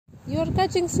You're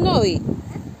catching Snowy.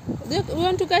 You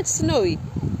want to catch Snowy?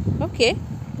 Okay,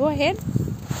 go ahead.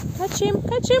 Catch him,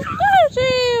 catch him, catch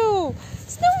him!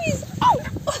 Snowy's out!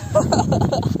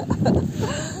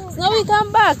 Snowy,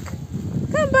 come back.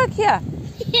 Come back here.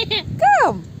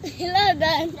 Come.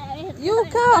 You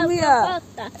come here.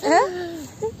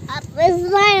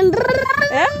 It's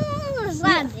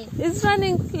running. It's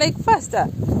running like faster.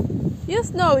 You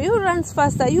Snowy, who runs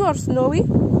faster? You or Snowy?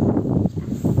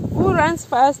 Who runs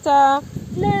faster?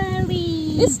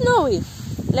 Snowy. It's Snowy.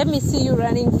 Let me see you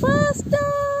running faster.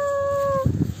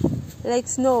 Like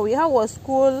Snowy. How was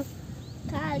school?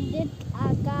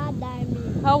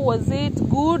 How was it?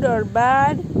 Good or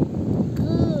bad?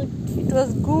 Good. It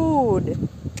was good.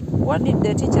 What did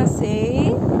the teacher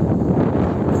say?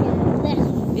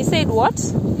 He said what?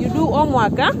 You do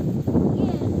homework, huh?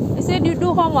 Yeah. He said you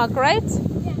do homework, right?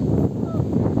 Yeah.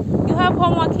 You have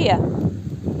homework here?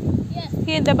 Yes.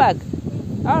 Here in the bag?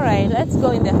 Yeah. Alright, let's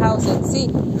go in the house and see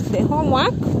the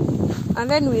homework and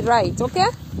then we write, okay?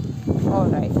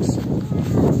 Alright.